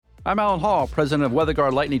I'm Alan Hall, president of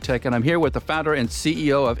WeatherGuard Lightning Tech, and I'm here with the founder and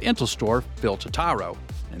CEO of Intelstor, Phil Totaro.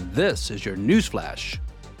 And this is your Newsflash.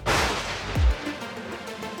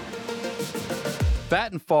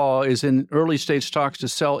 Vattenfall is in early stage talks to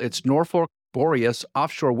sell its Norfolk Boreas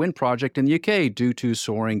offshore wind project in the UK due to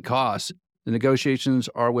soaring costs. The negotiations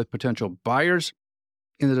are with potential buyers,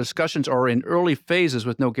 and the discussions are in early phases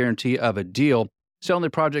with no guarantee of a deal. Selling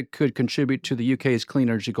the project could contribute to the UK's clean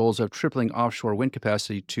energy goals of tripling offshore wind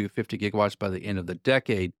capacity to 50 gigawatts by the end of the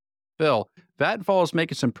decade. Phil, Vattenfall is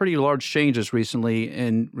making some pretty large changes recently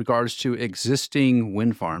in regards to existing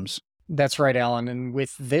wind farms. That's right, Alan. And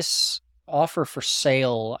with this offer for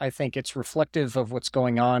sale, I think it's reflective of what's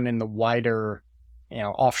going on in the wider,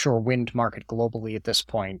 offshore wind market globally at this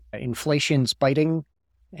point. Inflation's biting,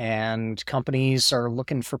 and companies are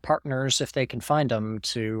looking for partners, if they can find them,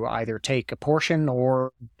 to either take a portion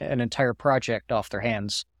or an entire project off their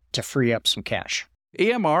hands to free up some cash.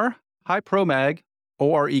 EMR, HyProMag,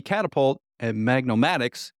 ORE Catapult, and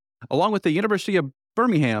Magnomatics, along with the University of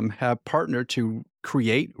Birmingham, have partnered to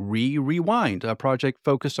create Rewind, a project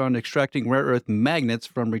focused on extracting rare earth magnets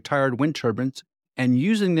from retired wind turbines and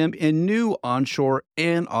using them in new onshore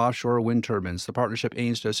and offshore wind turbines. The partnership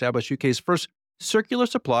aims to establish UK's first circular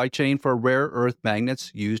supply chain for rare earth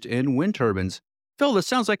magnets used in wind turbines. Phil, this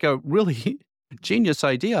sounds like a really genius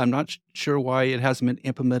idea. I'm not sure why it hasn't been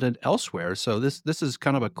implemented elsewhere. So this is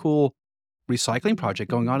kind of a cool recycling project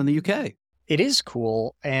going on in the UK. It is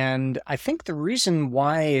cool. And I think the reason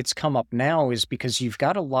why it's come up now is because you've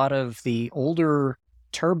got a lot of the older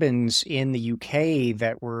turbines in the UK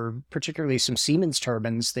that were particularly some Siemens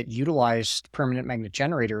turbines that utilized permanent magnet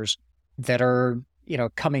generators that are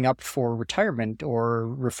coming up for retirement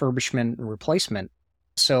or refurbishment and replacement.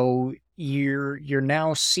 So you're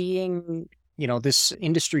now seeing, this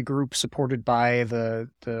industry group supported by the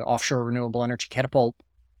Offshore Renewable Energy Catapult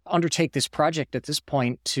undertake this project at this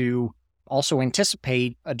point to also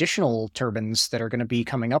anticipate additional turbines that are going to be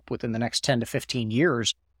coming up within the next 10 to 15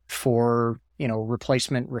 years for,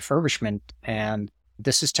 replacement, refurbishment. And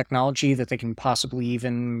this is technology that they can possibly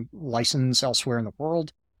even license elsewhere in the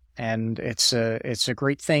world. And it's a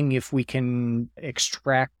great thing if we can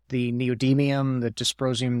extract the neodymium, the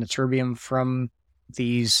dysprosium, the terbium from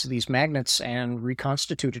these magnets and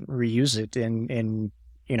reconstitute it and reuse it in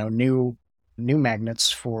new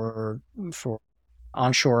magnets for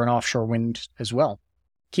onshore and offshore wind as well.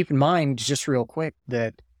 Keep in mind, just real quick,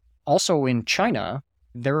 that also in China,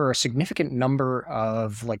 there are a significant number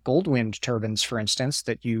of gold wind turbines, for instance,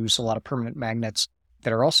 that use a lot of permanent magnets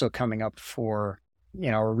that are also coming up for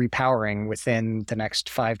repowering within the next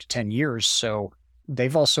 5 to 10 years. So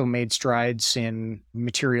they've also made strides in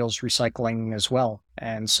materials recycling as well.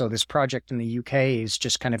 And so this project in the UK is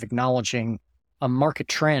just kind of acknowledging a market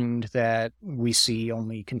trend that we see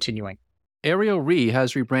only continuing. Ariel Re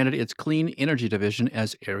has rebranded its clean energy division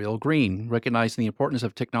as Ariel Green, recognizing the importance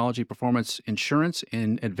of technology performance insurance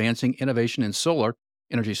in advancing innovation in solar,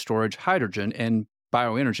 energy storage, hydrogen, and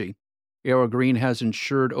bioenergy. Ariel Green has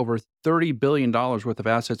insured over $30 billion worth of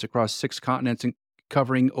assets across 6 continents,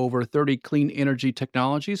 covering over 30 clean energy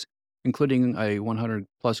technologies, including a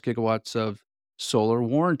 100-plus gigawatts of solar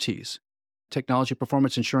warranties. Technology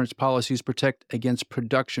performance insurance policies protect against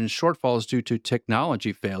production shortfalls due to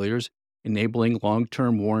technology failures, enabling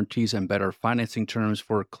long-term warranties and better financing terms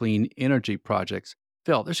for clean energy projects.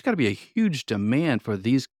 Phil, there's got to be a huge demand for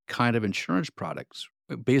these kind of insurance products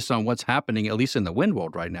based on what's happening, at least in the wind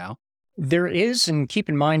world right now. There is, and keep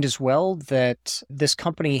in mind as well that this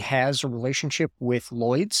company has a relationship with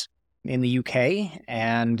Lloyd's in the UK,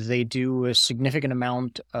 and they do a significant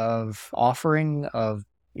amount of offering of,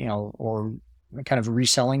 or kind of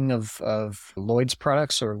reselling of Lloyd's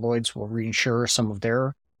products, or Lloyd's will reinsure some of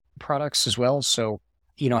their products as well. So,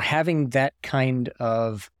 having that kind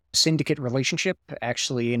of syndicate relationship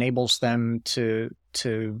actually enables them to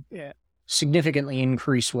significantly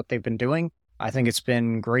increase what they've been doing. I think it's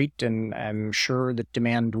been great, and I'm sure that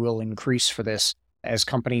demand will increase for this as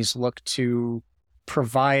companies look to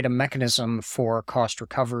provide a mechanism for cost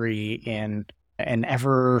recovery in an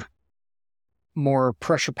ever more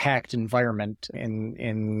pressure-packed environment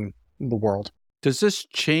in the world. Does this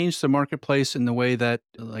change the marketplace in the way that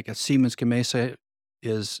like a Siemens Gamesa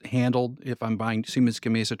is handled? If I'm buying Siemens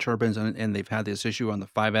Gamesa turbines and they've had this issue on the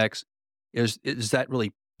 5X, is that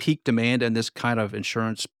really peak demand in this kind of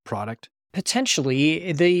insurance product?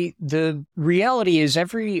 Potentially. The reality is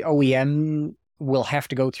every OEM will have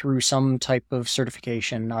to go through some type of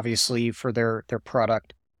certification, obviously, for their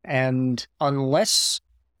product. And unless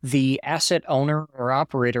the asset owner or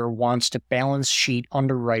operator wants to balance sheet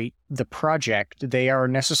underwrite the project, they are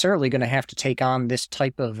necessarily going to have to take on this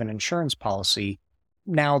type of an insurance policy.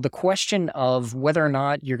 Now, the question of whether or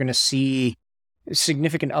not you're going to see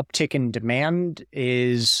significant uptick in demand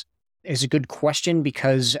is a good question,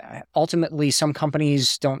 because ultimately some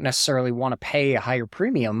companies don't necessarily want to pay a higher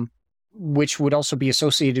premium, which would also be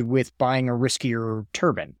associated with buying a riskier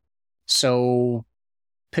turbine. So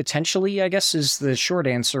potentially, I guess, is the short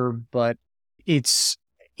answer, but it's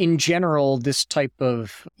in general, this type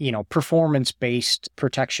of, performance-based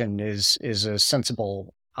protection is a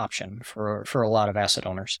sensible option for a lot of asset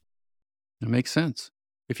owners. It makes sense.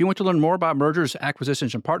 If you want to learn more about mergers,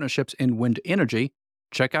 acquisitions, and partnerships in wind energy,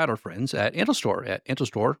 check out our friends at IntelStore at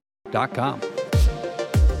intelstore.com.